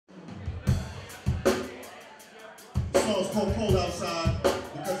song's called Cold Outside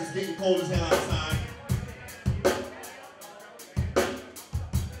because it's getting cold as hell outside.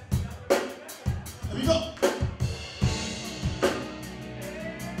 Here we go.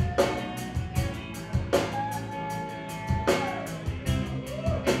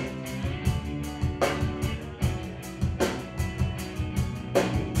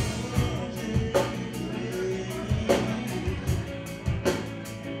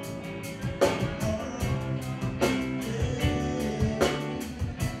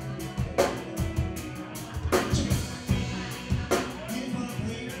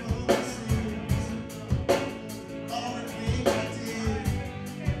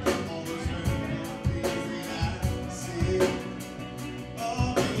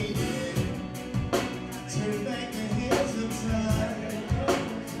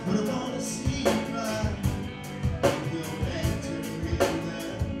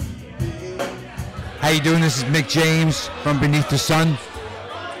 How you doing? This is Mick James from Beneath the Sun.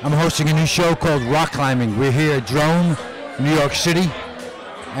 I'm hosting a new show called Rock Climbing. We're here at Drone, New York City,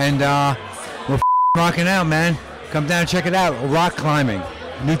 and we're rocking out, man. Come down and check it out. Rock Climbing,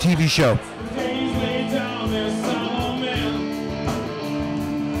 new TV show.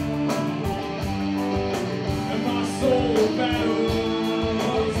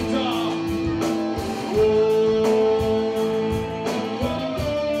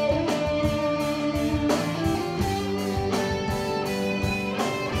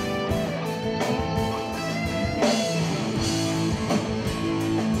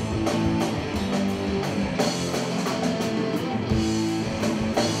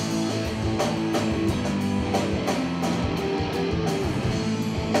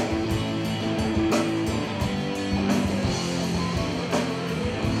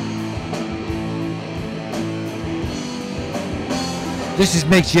 This is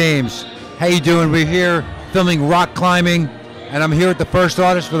Mick James. How you doing? We're here filming Rock Climbing, and I'm here with the first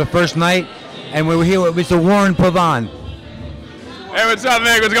artist for the first night, and we're here with Mr. Warren Pavon. Hey, what's up,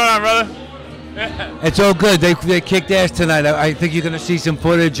 Mick? What's going on, brother? It's all good. They kicked ass tonight. I think you're going to see some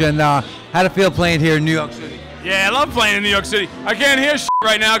footage, and how'd it feel playing here in New York City? Yeah, I love playing in New York City. I can't hear shit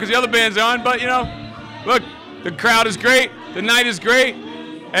right now because the other band's on, but, you know, look, the crowd is great, the night is great,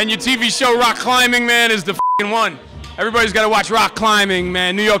 and your TV show Rock Climbing, man, is the f***ing one. Everybody's got to watch Rock Climbing,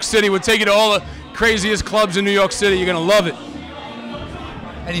 man. New York City. We'll take you to all the craziest clubs in New York City. You're going to love it.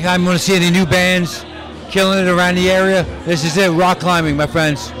 Anytime you want to see any new bands killing it around the area, this is it, Rock Climbing, my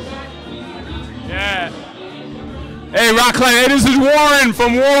friends. Yeah. Hey, Rock Climbing. Hey, this is Warren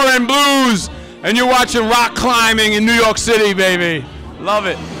from Warren Blues, and you're watching Rock Climbing in New York City, baby. Love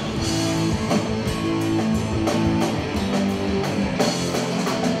it.